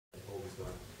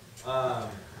Let's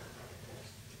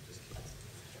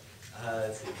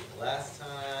see. Last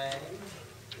time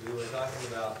we were talking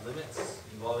about limits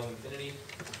involving infinity.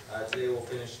 Today we'll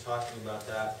finish talking about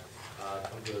that,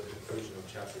 come to a conclusion of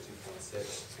chapter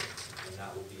 2.6, and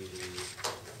that will be the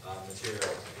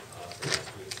material for next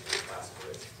week's class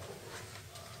quiz.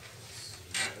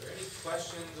 Are there any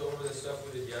questions over the stuff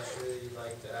we did yesterday that you'd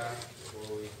like to ask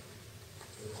before we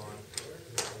move on?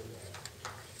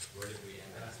 Where did we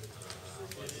end at?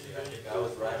 Let's see, I think I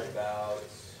was right about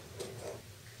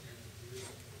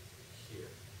here.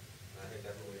 I think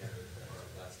that's where we ended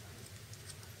last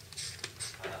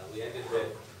time. We ended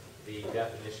with the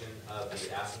definition of the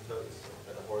asymptotes,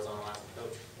 or the horizontal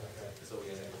asymptote. Okay. That's what we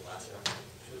ended with last time.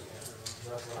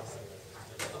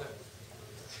 Okay.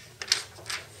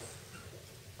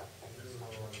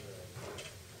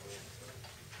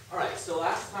 All right, so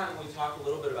last time we talked a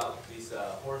little bit about these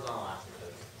horizontal asymptotes.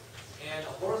 And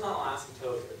a horizontal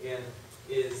asymptote, again,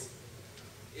 it's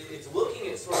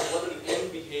looking at sort of what the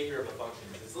end behavior of a function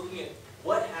is. It's looking at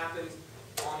what happens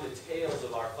on the tails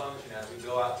of our function as we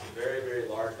go out to very, very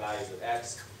large values of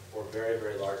x or very,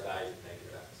 very large values of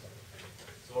negative x.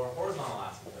 So our horizontal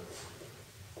asymptotes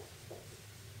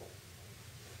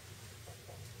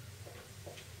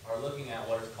are looking at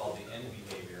what is called the end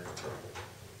behavior of a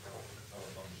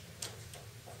function.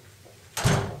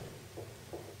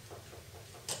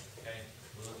 Okay,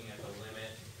 we're looking at the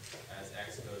limit as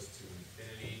x goes to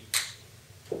infinity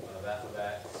of f of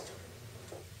x,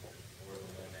 or the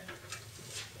limit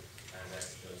as x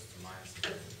goes to minus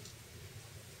infinity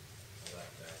of f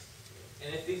of x. And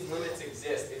if these limits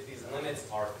exist, if these limits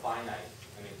are finite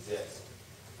and exist,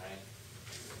 right,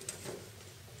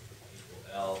 equal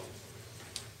L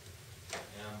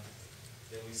M,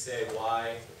 then we say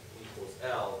y equals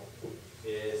L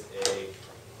is a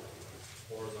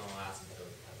horizontal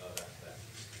asymptote of f of x,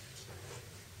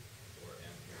 or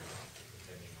M here,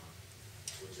 depending on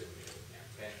which of we look at.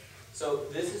 Okay? So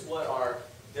this is what our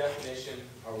definition,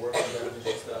 our working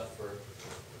definition stuff for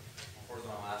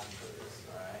horizontal asymptote is.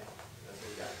 All right, that's what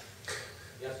we got.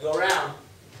 You have to go around.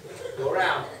 Go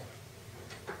around.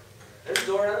 There's a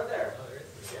door right up there. Oh, there is.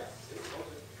 Yeah.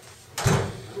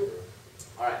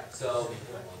 All right, so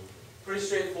pretty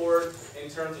straightforward in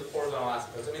terms of horizontal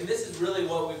asymptotes. I mean, this is really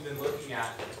what we've been looking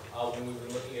at when we've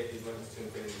been looking at these limits to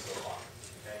infinity so far.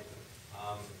 Okay.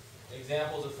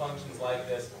 Examples of functions like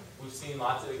this. We've seen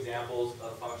lots of examples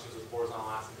of functions with horizontal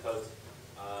asymptotes.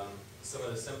 Some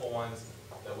of the simple ones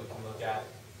that we can look at.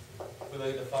 We look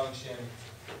at the function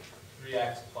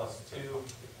 3x plus 2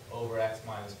 over x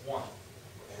minus 1.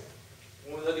 Okay.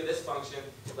 When we look at this function,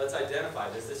 let's identify,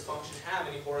 does this function have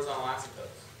any horizontal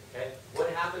asymptotes? Okay. What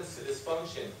happens to this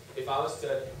function if I was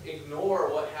to ignore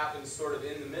what happens sort of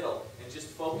in the middle and just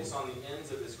focus on the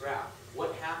ends of this graph?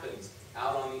 What happens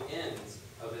out on the ends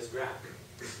of this graph?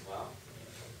 Well,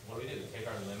 what do? We take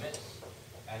our limit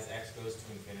as x goes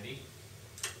to infinity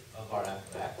of our f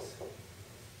of x. All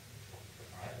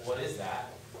right, what is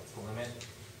that? It's the limit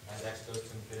as x goes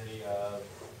to infinity of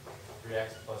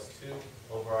 3x plus 2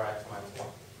 over our x minus 1.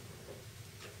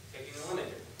 Taking the limit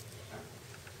here.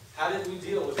 How did we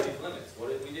deal with these limits? What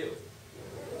did we do?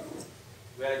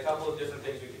 We had a couple of different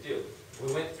things we could do.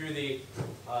 We went through the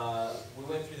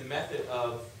method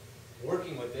of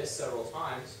working with this several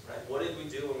times, right? What did we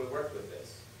do when we worked with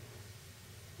this?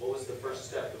 What was the first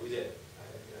step that we did?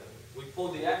 We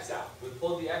pulled the x out. We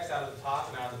pulled the x out of the top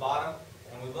and out of the bottom,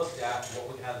 and we looked at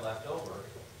what we had left over.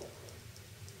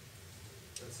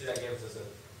 Let's see, that gives us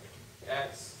a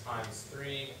x times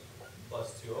 3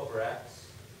 plus 2 over x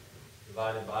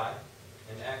divided by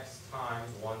an x times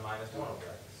 1 minus 1 over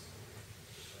x.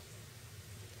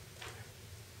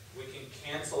 We can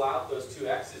cancel out those two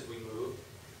x's we moved.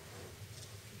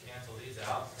 Cancel these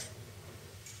out.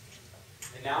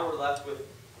 And now we're left with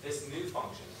this new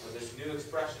function, or this new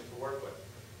expression to work with.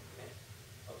 Okay.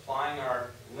 Applying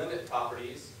our limit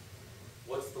properties,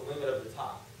 what's the limit of the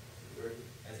top?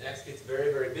 As x gets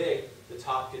very, very big, the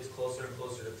top gets closer and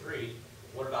closer to 3.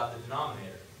 What about the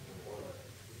denominator?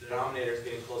 The denominator is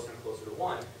getting closer and closer to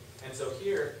 1. And so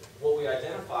here, what we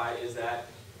identify is that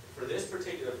for this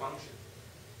particular function,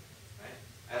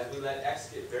 right, as we let x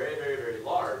get very, very, very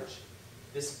large,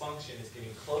 this function is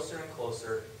getting closer and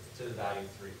closer to the value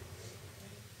 3.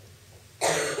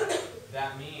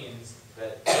 That means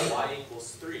that y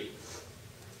equals 3,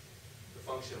 the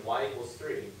function y equals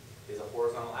 3, is a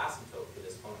horizontal asymptote for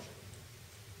this function.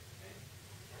 Okay.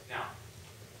 Now,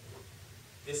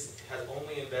 this has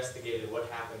only investigated what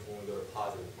happens when we go to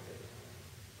positive infinity.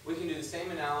 We can do the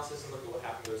same analysis and look at what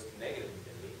happens when it goes to negative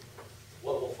infinity.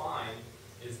 What we'll find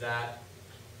is that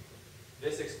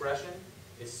this expression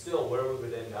is still where we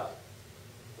would end up.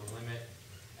 The limit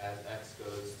as x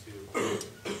goes to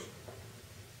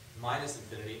minus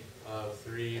infinity of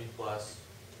 3 plus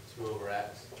 2 over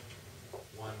x,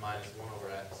 1 minus 1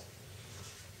 over x.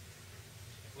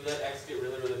 If we let x get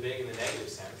really, really big in the negative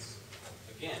sense,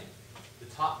 again, the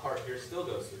top part here still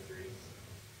goes to 3.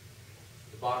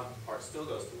 The bottom part still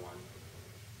goes to 1.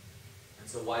 And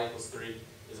so y equals 3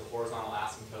 is a horizontal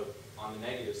asymptote on the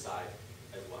negative side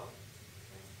as well.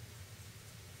 Okay.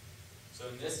 So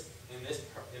in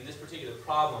this particular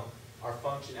problem, our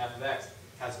function f of x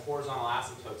has horizontal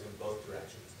asymptotes in both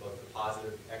directions, both the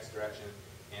positive x direction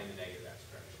and the negative x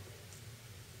direction.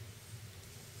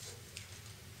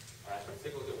 All right, let's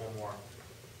take a look at one more.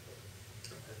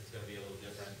 It's going to be a little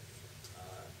different.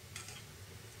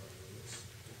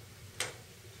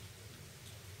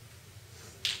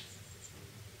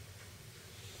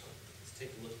 Let's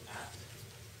take a look at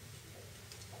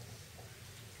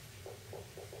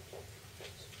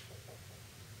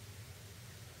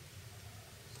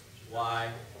y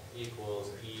equals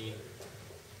e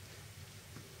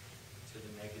to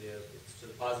the negative, to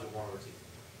the positive 1 over t.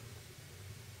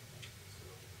 So,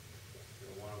 to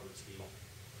the 1 over t.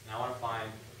 Now I want to find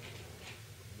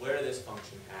where this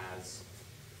function has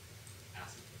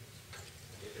asymptotes,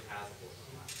 if it has a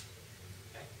horizontal asymptote.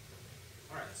 Okay?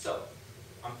 All right, so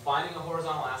I'm finding a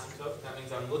horizontal asymptote. That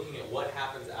means I'm looking at what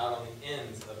happens out on the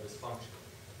ends of this function.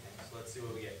 Okay, so let's see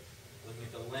what we get. Looking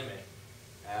at the limit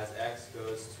as x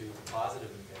goes to positive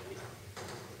infinity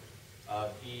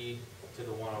of e to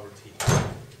the 1 over t.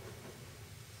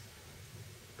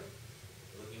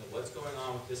 Looking at what's going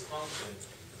on with this function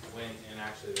when, and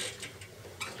actually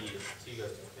t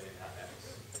goes to infinity, not x.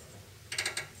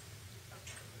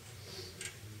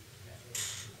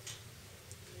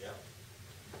 Yep.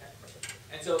 Okay.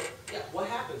 And so, yeah, what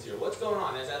happens here? What's going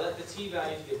on? As I let the t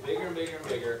values get bigger and bigger and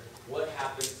bigger, what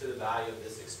happens to the value of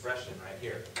this expression right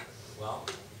here? Well,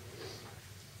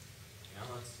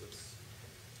 let's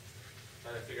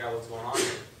try to figure out what's going on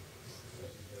here.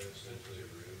 Essentially a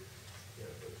root.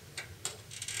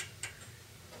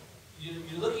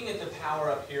 You're looking at the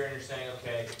power up here and you're saying,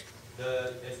 okay,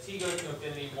 as t goes to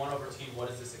infinity, 1 over t, what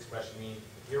does this expression mean?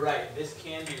 You're right, this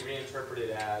can be reinterpreted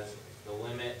as the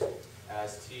limit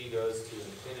as t goes to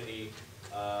infinity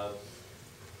of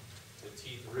the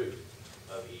tth root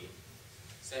of e.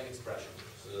 Same expression.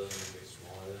 So it doesn't get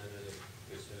smaller than it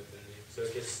gets to infinity. So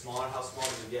it gets smaller. How small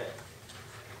does it get?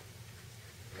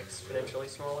 Exponentially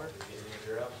smaller? Is it getting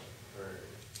 0? Or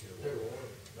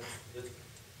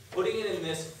putting it in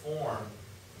this form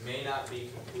may not be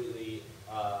completely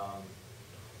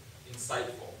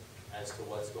insightful as to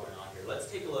what's going on here.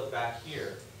 Let's take a look back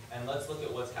here and let's look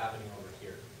at what's happening over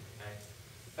here. Okay?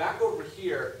 Back over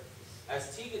here,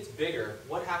 as t gets bigger,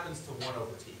 what happens to 1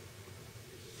 over t?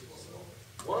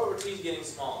 1 over t is getting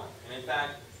smaller. And in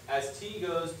fact, as t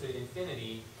goes to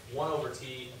infinity, 1 over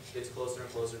t gets closer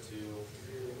and closer to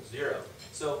 0.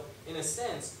 So, in a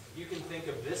sense, you can think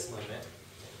of this limit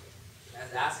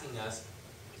as asking us,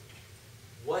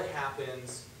 what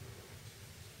happens,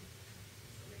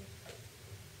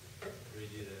 let me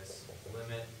redo this,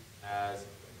 limit as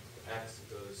x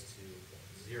goes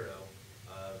to 0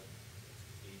 of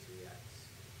e to the x.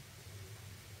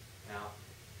 Now,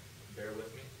 bear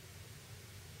with me.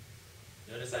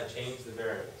 Notice I changed the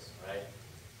variables, right?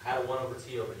 I had a 1 over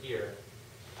t over here.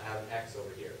 I have an x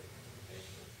over here. Okay?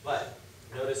 But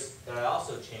notice that I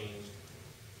also changed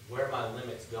where my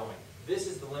limit's going. This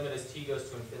is the limit as t goes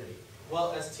to infinity.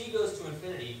 Well, as t goes to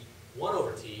infinity, 1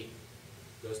 over t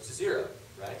goes to 0,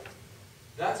 right?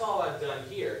 That's all I've done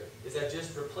here, is I've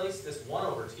just replaced this 1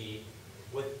 over t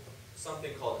with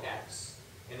something called x.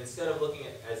 And instead of looking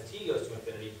at as t goes to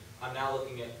infinity, I'm now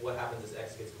looking at what happens as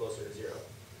x gets closer to 0.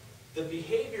 The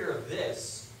behavior of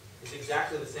this is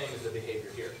exactly the same as the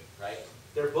behavior here, right?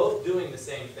 They're both doing the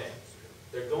same thing.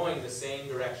 They're going the same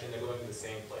direction, they're going to the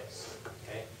same place,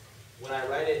 okay? When I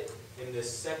write it in this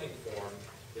second form,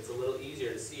 it's a little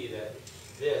easier to see that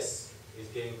this is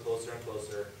getting closer and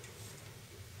closer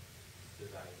to the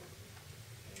value.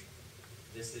 Okay?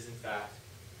 This is, in fact,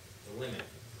 the limit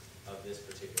of this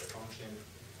particular function.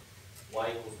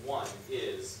 Y equals 1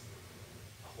 is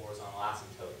a horizontal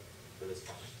asymptote for this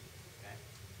function. Okay?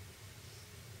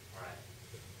 All right.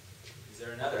 Is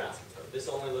there another asymptote? This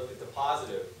only looked at the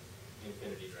positive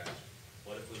infinity direction.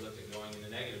 What if we looked at going in the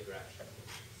negative direction?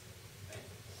 Okay?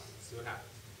 Let's see what happens.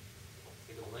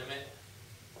 Take a limit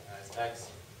as x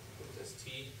as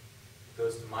t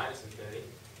goes to minus infinity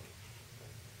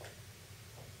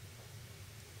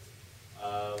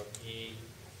of e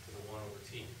to the 1 over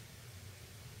t.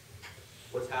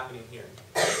 What's happening here?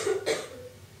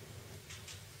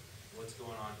 What's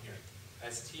going on here?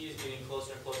 As t is getting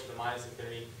closer and closer to minus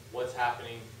infinity, what's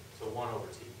happening to 1 over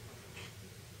t?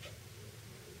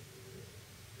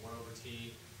 1 over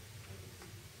t.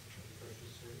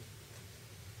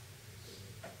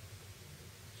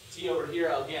 T over here,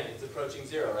 again, it's approaching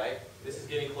 0, right? This is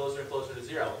getting closer and closer to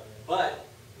 0. But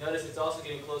notice it's also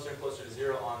getting closer and closer to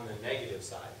 0 on the negative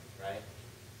side, right?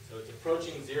 So it's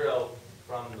approaching 0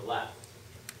 from the left,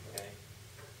 okay?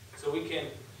 So we can,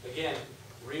 again,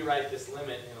 rewrite this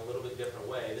limit in a little bit different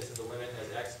way. This is the limit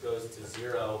as x goes to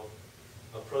 0,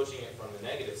 approaching it from the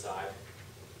negative side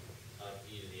of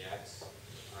e to the x,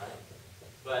 all right?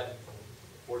 But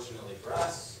fortunately for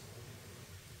us,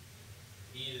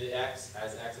 e to the x,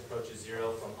 as x approaches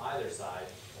 0 from either side,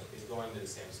 is going to the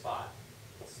same spot.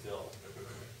 It's still going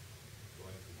to 1.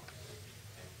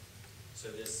 Okay. So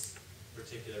this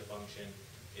particular function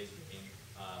is getting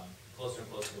closer and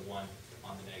closer to 1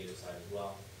 on the negative side as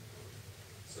well.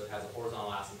 So it has a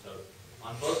horizontal asymptote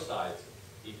on both sides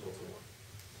equal to 1.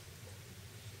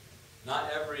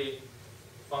 Not every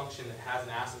function that has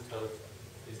an asymptote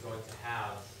is going to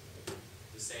have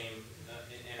the same,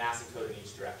 an asymptote in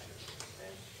each direction.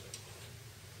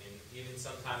 Even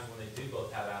sometimes when they do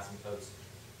both have asymptotes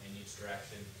in each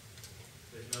direction,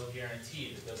 there's no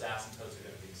guarantee that those asymptotes are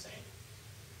going to be the same.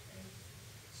 Okay?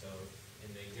 So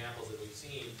in the examples that we've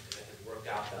seen, it has worked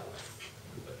out that way.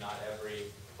 But not every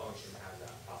function has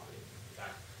that property. In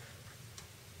fact,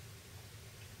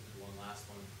 one last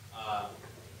one.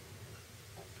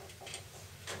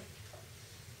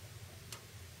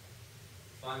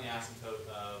 Find the asymptote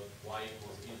of y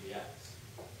equals e to the x.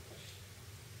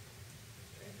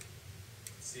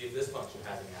 See if this function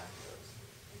has any asymptotes.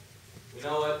 We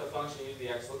know what the function e to the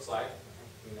x looks like.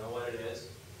 We know what it is.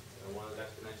 It's one of those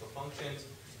exponential functions.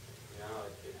 You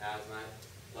know, it has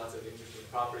lots of interesting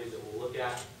properties that we'll look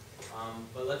at.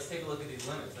 But let's take a look at these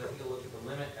limits. Let's take a look at the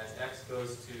limit as x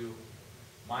goes to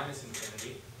minus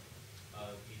infinity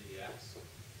of e to the x.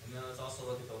 And then let's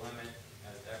also look at the limit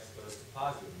as x goes to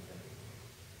positive infinity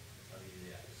of e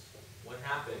to the x. What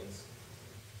happens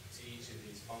to each of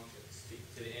these functions,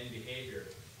 to the end behavior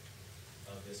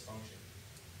of this function?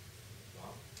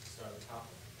 Well, start at the top.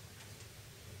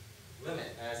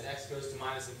 Limit as x goes to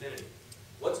minus infinity.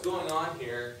 What's going on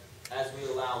here as we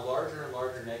allow larger and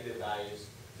larger negative values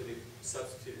to be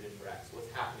substituted in for x? What's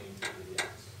happening to the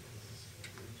x?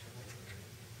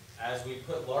 As we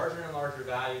put larger and larger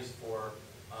values for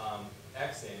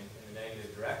x in the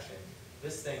negative direction,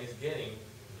 this thing is getting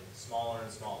smaller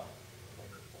and smaller.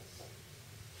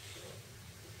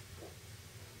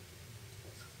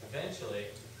 Eventually,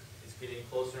 it's getting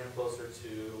closer and closer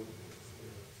to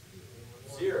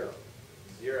 0.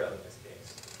 0 in this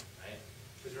case, right?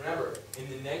 Because remember, in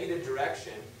the negative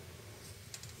direction,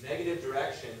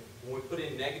 when we put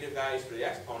in negative values for the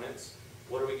exponents,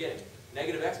 what are we getting?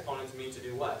 Negative exponents mean to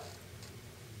do what?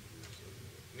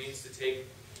 It means to take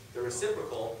the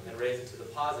reciprocal and raise it to the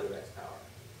positive x power.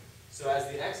 So as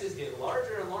the x's get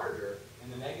larger and larger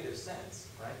in the negative sense,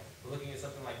 right? We're looking at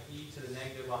something like e to the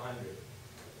negative 100.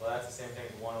 Well, that's the same thing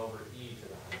as 1 over e to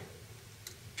the 100.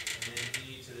 And then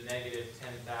e to the negative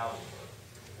 10,000.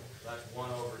 So that's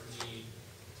 1 over e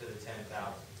to the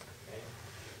 10,000. Okay?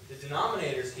 The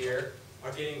denominators here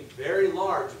are getting very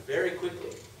large very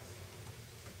quickly.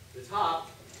 The top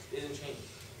isn't changing.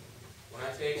 When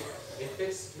I take a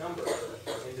fixed number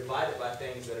and divide it by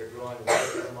things that are growing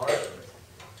larger and larger,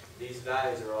 these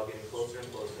values are all getting closer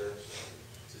and closer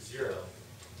to 0.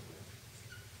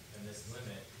 And this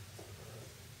limit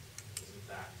is in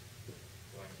fact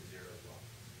going to 0 as well.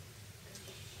 Okay.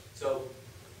 So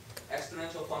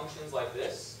exponential functions like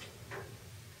this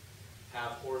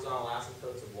have horizontal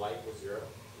asymptotes of y equals 0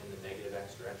 in the negative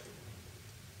x direction.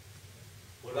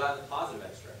 What about in the positive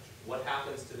x direction? What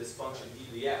happens to this function e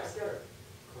to the x? I've got a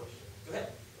question. Go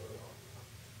ahead.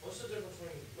 What's the difference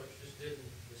between what you just did and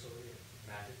this over here?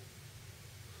 Magic.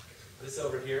 This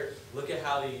over here, look at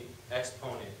how the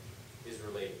exponent is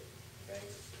related. Okay?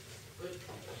 But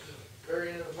very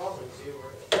end of the problem, you see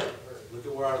where Look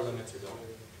at where our limits are going.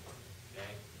 Okay?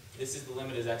 This is the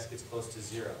limit as x gets close to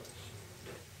 0.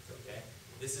 Okay?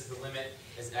 This is the limit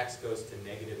as x goes to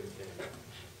negative infinity.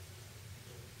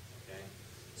 Okay?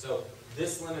 So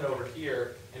this limit over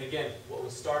here, and again, what we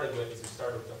started with is we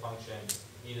started with the function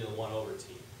e to the 1 over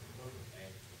t. Okay?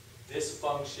 This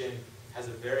function has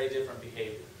a very different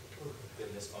behavior than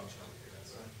this function over here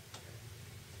does.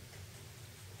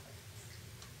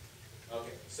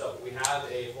 Okay, so we have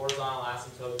a horizontal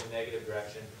asymptote in the negative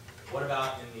direction. What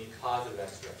about in the positive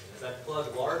x direction? As I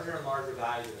plug larger and larger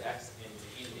values of x into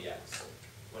e to the x,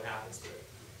 what happens to it?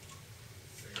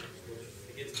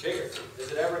 It gets bigger.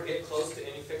 Does it ever get close to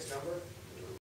any fixed number?